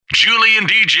Julie and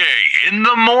DJ in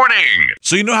the morning.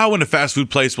 So you know how when a fast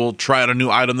food place will try out a new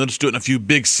item, they'll just do it in a few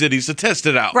big cities to test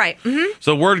it out. Right. Mm-hmm.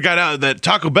 So word got out that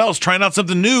Taco Bell's trying out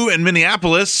something new in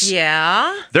Minneapolis.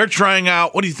 Yeah. They're trying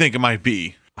out, what do you think it might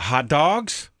be? Hot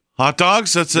dogs? Hot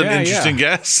dogs? That's an interesting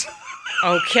guess.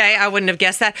 Okay, I wouldn't have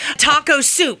guessed that. Taco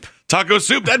soup. Taco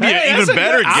soup? That'd be an even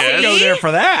better guess. I would go there for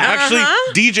that. Actually,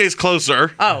 DJ's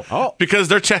closer. Oh. Because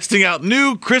they're testing out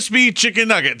new crispy chicken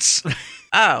nuggets.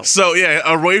 Oh. So,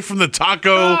 away from the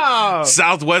taco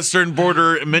southwestern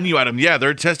border menu item. Yeah,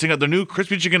 they're testing out their new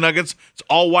crispy chicken nuggets. It's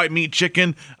all white meat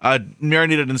chicken,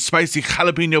 marinated in spicy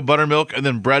jalapeno buttermilk, and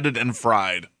then breaded and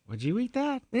fried. Would you eat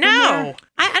that? No.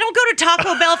 I don't go to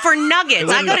Taco Bell for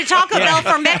nuggets. I go to Taco Bell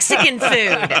for Mexican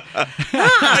food.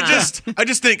 I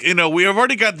just think, we have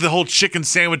already got the whole chicken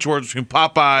sandwich wars between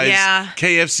Popeyes,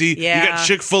 KFC. Yeah. You got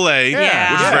Chick-fil-A,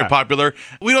 which is very popular.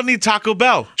 We don't need Taco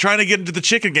Bell trying to get into the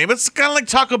chicken game. It's kind of like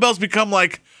Taco Bell's become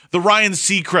like the Ryan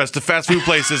Seacrest of fast food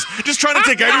places, just trying to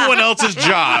take everyone else's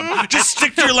job. Just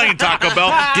stick to your lane, Taco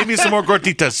Bell. Give me some more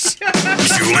gorditas.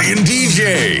 Julie and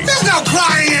DJ. There's no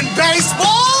crying in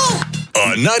baseball.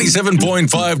 On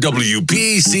 97.5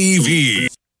 WPCV.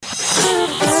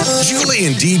 Julie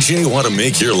and DJ want to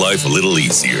make your life a little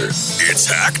easier. It's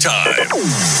hack time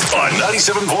on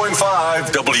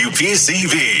 97.5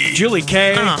 WPCV. Julie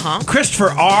K.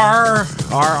 Christopher R.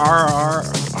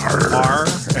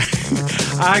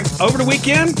 Over the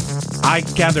weekend, I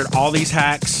gathered all these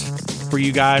hacks for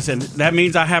you guys, and that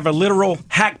means I have a literal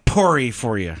hack potpourri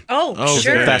for you. Oh,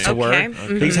 sure. If that's a okay. word.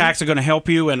 Mm-hmm. These hacks are going to help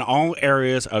you in all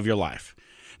areas of your life.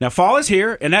 Now, fall is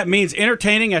here, and that means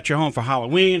entertaining at your home for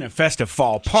Halloween and festive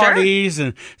fall parties. Sure.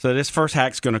 And so this first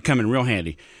hack's going to come in real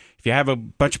handy. If you have a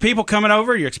bunch of people coming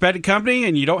over, your expected company,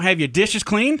 and you don't have your dishes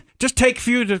cleaned, just take a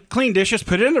few of the clean dishes,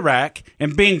 put it in the rack,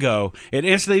 and bingo. It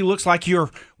instantly looks like you're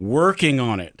working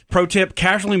on it. Pro tip,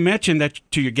 casually mention that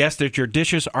to your guests that your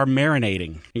dishes are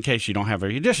marinating in case you don't have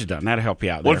your dishes done. That'll help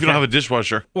you out. What if you don't have a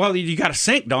dishwasher? Well, you got a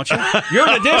sink, don't you? You're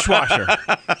the dishwasher.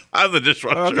 I'm the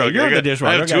dishwasher. Okay, you're the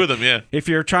dishwasher. I have two of them, yeah. If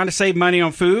you're trying to save money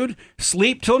on food,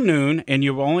 sleep till noon, and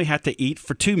you only have to eat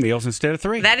for 2 meals instead of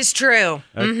 3. That is true.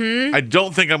 I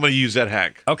don't think I'm going to use that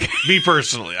hack. Okay. Me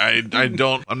personally, I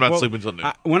don't. I'm not sleeping till noon.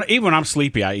 Even when I'm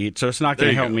sleepy, I eat, so it's not going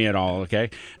to help me at all. Okay.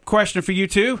 Question for you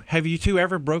two: have you two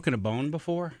ever broken a bone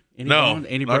before? Any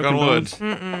broken bones?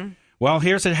 Mm-mm. Well,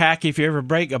 here's a hack: if you ever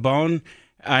break a bone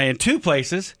in 2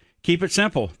 places, keep it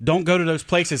simple. Don't go to those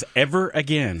places ever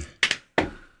again.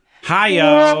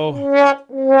 Hi-yo.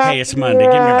 Hey, it's Monday.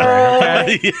 Give me a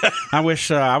break, okay? I wish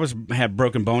I had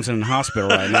broken bones in the hospital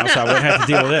right now, so I wouldn't have to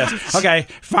deal with this. Okay,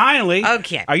 finally.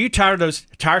 Okay. Are you tired of those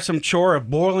tiresome chore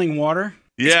of boiling water?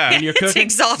 Yeah. When you're cooking?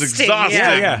 It's exhausting. It's exhausting.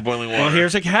 Yeah. Boiling water. Well,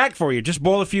 here's a hack for you. Just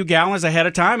boil a few gallons ahead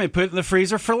of time and put it in the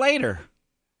freezer for later.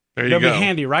 There you It'll go. be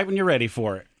handy right when you're ready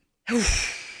for it.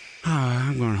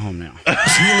 I'm going home now.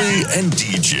 Julie and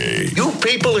DJ. You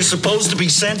people are supposed to be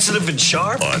sensitive and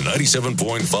sharp. On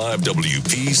 97.5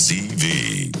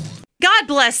 WPCV. God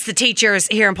bless the teachers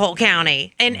here in Polk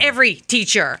County and every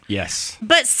teacher. Yes.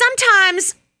 But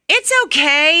sometimes it's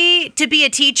okay to be a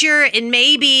teacher and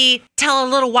maybe tell a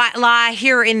little white lie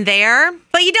here and there,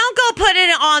 but you don't go put it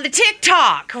on the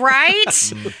TikTok, right?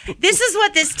 This is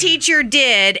what this teacher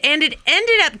did, and it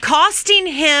ended up costing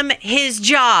him his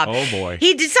job. Oh, boy.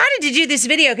 He decided to do this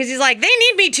video because he's like, they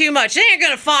need me too much. They ain't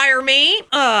going to fire me.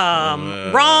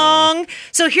 Wrong.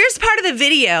 So here's part of the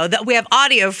video that we have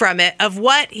audio from it of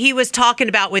what he was talking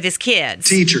about with his kids.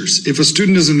 Teachers, if a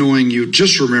student is annoying you,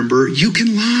 just remember, you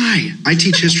can lie. I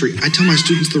teach history. I tell my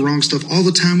students the wrong stuff all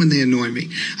the time when they annoy me.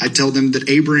 I tell them that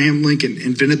Abraham Lincoln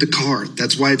invented the car.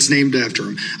 That's why it's named after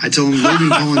him. I tell them Logan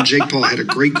Paul and Jake Paul had a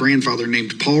great-grandfather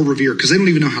named Paul Revere because they don't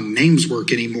even know how names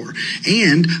work anymore.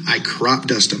 And I crop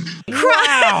dust them.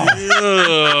 Wow.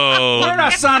 Where did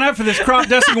I sign up for this crop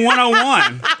dusting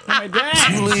 101? Oh, my dad.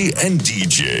 Julie and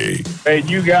DJ. Hey,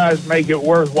 you guys make it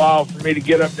worthwhile for me to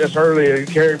get up this early and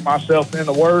carry myself in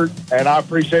the Word, and I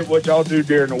appreciate what y'all do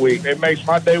during the week. It makes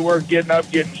my day worth getting up,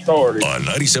 getting started. On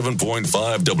 97.5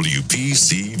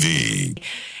 WPCV.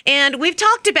 And we've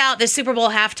talked about the Super Bowl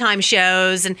halftime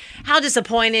shows and how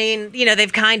disappointing,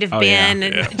 they've kind of been. Yeah.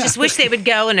 And just wish they would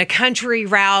go in a country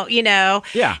route,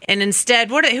 Yeah. And instead,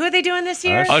 who are they doing this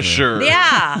year? Usher.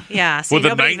 Yeah. So With a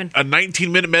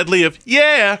 19-minute medley of,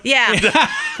 yeah.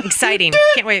 Exciting.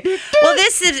 Can't wait. Well,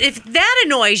 if that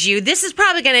annoys you, this is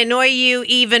probably going to annoy you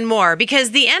even more because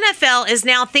the NFL is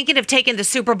now thinking of taking the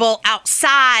Super Bowl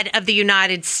outside of the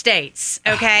United States,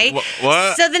 okay?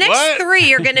 What? So the next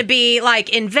 3 are going to be like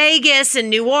in Vegas and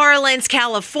New Orleans,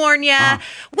 California,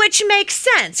 which makes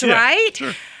sense, right?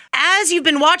 Sure. as you've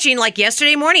been watching, like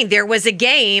yesterday morning, there was a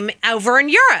game over in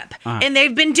Europe. And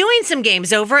they've been doing some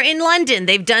games over in London.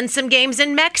 They've done some games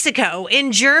in Mexico,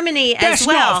 in Germany as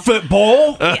well. That's not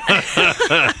football.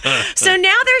 So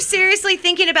now they're seriously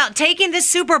thinking about taking the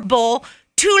Super Bowl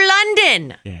to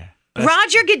London. Yeah.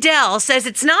 Roger Goodell says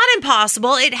it's not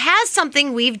impossible. It has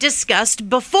something we've discussed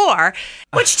before,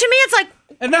 which to me it's like,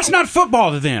 And that's not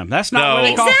football to them. That's not what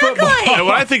they call Exactly. football. And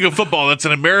when I think of football, that's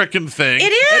an American thing.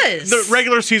 It is. And the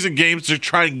regular season games to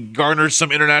try and garner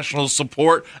some international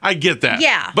support. I get that.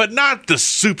 Yeah. But not the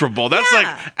Super Bowl. That's Yeah.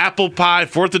 like apple pie,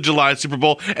 4th of July Super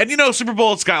Bowl. And Super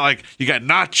Bowl, it's got you got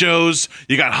nachos,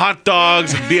 you got hot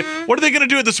dogs, and beer. What are they going to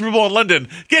do at the Super Bowl in London?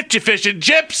 Get your fish and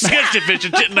chips. Get your fish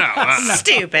and chips. No.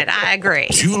 Stupid. I agree.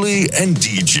 Julie and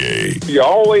DJ. You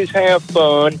always have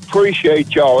fun.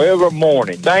 Appreciate y'all every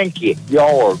morning. Thank you.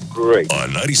 Y'all are great. On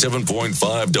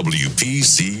 97.5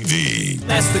 WPCV.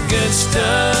 That's the good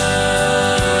stuff.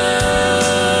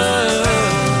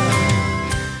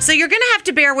 So you're going to have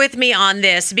to bear with me on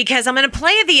this because I'm going to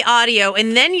play the audio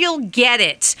and then you'll get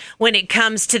it when it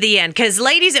comes to the end. Because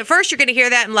ladies, at first you're going to hear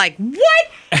that and like, what?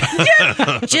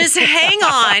 Just hang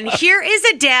on. Here is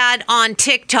a dad on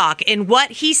TikTok and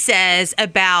what he says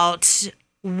about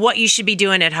what you should be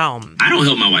doing at home. I don't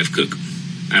help my wife cook.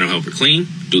 I don't help her clean,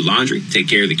 do laundry, take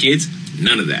care of the kids.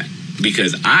 None of that.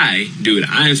 Because I do what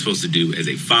I am supposed to do as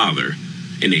a father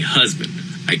and a husband.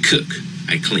 I cook,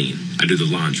 I clean, I do the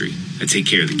laundry, I take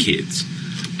care of the kids.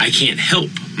 I can't help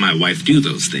my wife do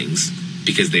those things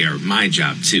because they are my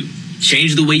job too.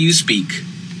 Change the way you speak,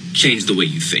 change the way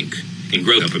you think, and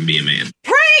grow up and be a man.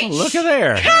 Preach! Look at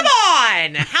there. Come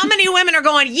on! How many women are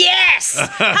going, yes!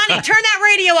 Honey, turn that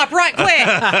radio up right quick.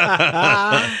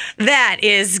 That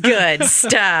is good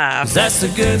stuff. That's the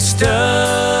good stuff.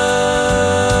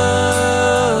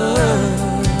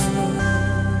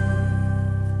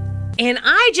 And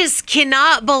I just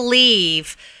cannot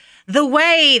believe the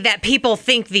way that people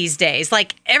think these days.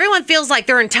 Like, everyone feels like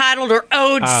they're entitled or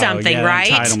owed something, yeah, right?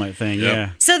 Entitlement thing, yeah.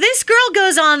 So this girl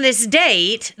goes on this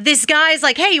date. This guy's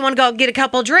like, hey, you want to go get a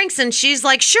couple drinks? And she's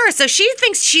like, sure. So she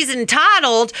thinks she's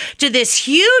entitled to this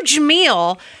huge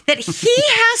meal that he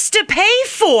has to pay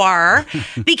for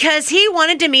because he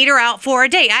wanted to meet her out for a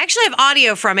date. I actually have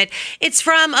audio from it. It's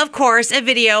from, of course, a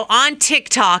video on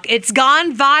TikTok. It's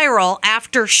gone viral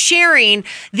after sharing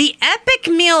the epic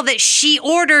meal that she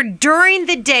ordered during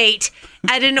the date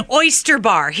at an oyster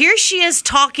bar. Here she is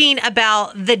talking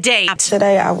about the date.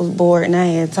 Today I was bored and I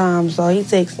had time, so he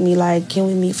texted me like, can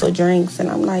we meet for drinks? And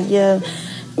I'm like, yeah,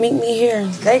 meet me here.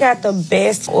 They got the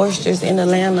best oysters in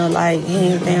Atlanta, like,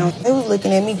 hands down. They was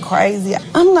looking at me crazy.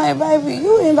 I'm like, baby,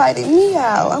 you invited me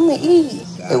out. I'm gonna eat.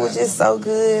 It was just so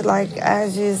good. Like,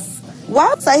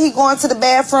 why say he going to the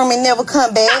bathroom and never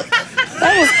come back?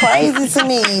 That was crazy to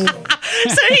me.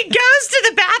 So he goes to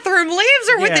the bathroom, leaves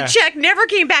her with the check, never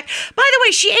came back. By the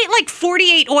way, she ate like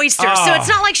 48 oysters, so it's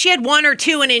not like she had one or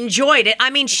two and enjoed it. I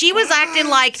mean, she was acting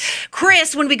like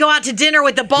Chris when we go out to dinner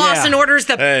with the boss and orders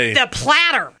the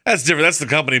platter. That's different. That's the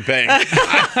company paying.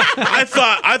 I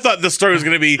thought the story was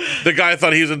going to be the guy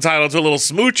thought he was entitled to a little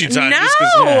smoochy time.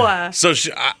 No. So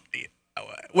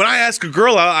when I ask a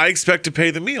girl out, I expect to pay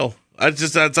the meal. I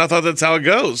thought that's how it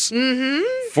goes. Mm-hmm.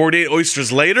 48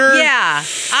 oysters later? Yeah,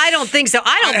 I don't think so.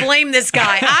 I don't blame this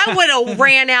guy. I would have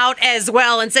ran out as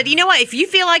well and said, you know what? If you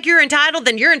feel like you're entitled,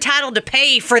 then you're entitled to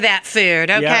pay for that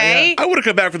food, okay? I would have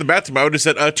come back from the bathroom. I would have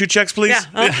said, 2 checks, please.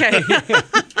 Yeah, okay.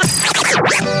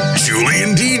 Julie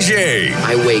and DJ.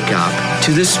 I wake up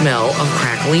to the smell of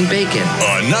crackling bacon.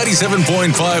 On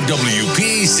 97.5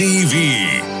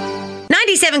 WPCV.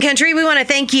 97 Country, we want to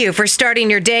thank you for starting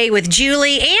your day with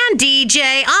Julie and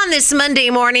DJ on this Monday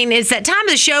morning. It's that time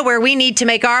of the show where we need to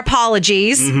make our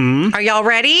apologies. Mm-hmm. Are y'all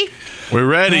ready? We're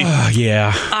ready.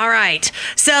 Yeah. All right.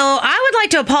 So I would like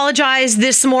to apologize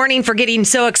this morning for getting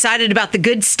so excited about the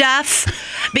good stuff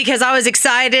because I was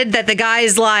excited that the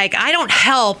guy's like, I don't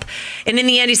help. And in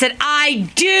the end, he said, I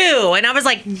do. And I was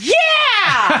like,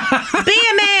 yeah, be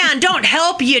a man. Don't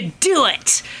help, you do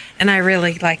it. And I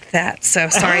really liked that. So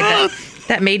sorry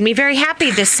that made me very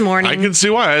happy this morning. I can see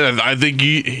why. I think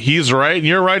he's right and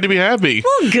you're right to be happy.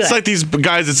 Well, good. It's like these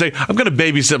guys that say, I'm going to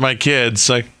babysit my kids.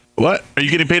 Like, what? Are you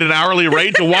getting paid an hourly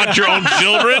rate to watch your own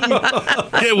children?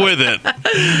 Get with it.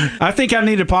 I think I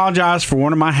need to apologize for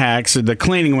one of my hacks, the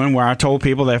cleaning one, where I told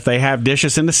people that if they have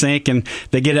dishes in the sink and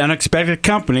they get unexpected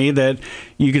company, that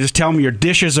you can just tell them your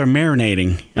dishes are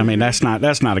marinating. I mean, that's not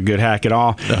a good hack at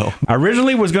all. No. I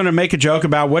originally was going to make a joke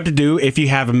about what to do if you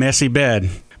have a messy bed,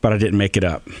 but I didn't make it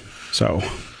up. So,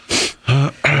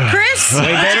 Chris?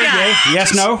 way better?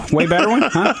 Yes, no? Way better one?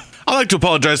 Huh? I'd like to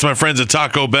apologize to my friends at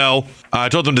Taco Bell. I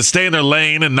told them to stay in their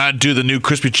lane and not do the new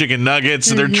crispy chicken nuggets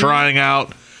that they're trying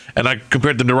out. And I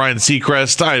compared them to Ryan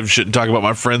Seacrest. I shouldn't talk about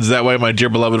my friends that way, my dear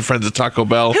beloved friends at Taco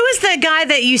Bell. Who is the guy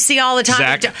that you see all the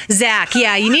time? Zach,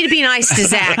 yeah. You need to be nice to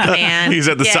Zach, man. He's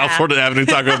at the South Florida Avenue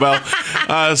Taco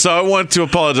Bell. So I want to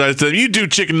apologize to them. You do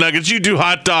chicken nuggets, you do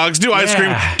hot dogs, do ice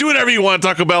cream, do whatever you want,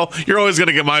 Taco Bell. You're always going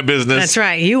to get my business. That's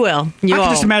right. You will. I can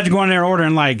just imagine going there and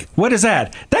ordering like, what is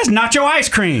that? That's nacho ice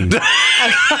cream.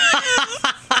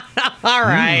 All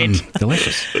right.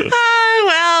 Delicious.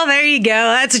 Well, there you go.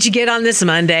 That's what you get on this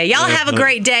Monday. Y'all have a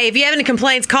great day. If you have any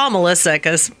complaints, call Melissa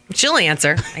because she'll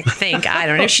answer, I think. I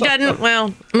don't know. If she doesn't,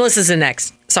 well, Melissa's in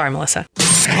next. Sorry, Melissa.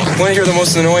 Want to hear the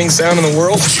most annoying sound in the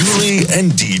world? Julie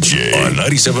and DJ on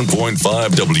 97.5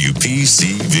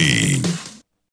 WPCV.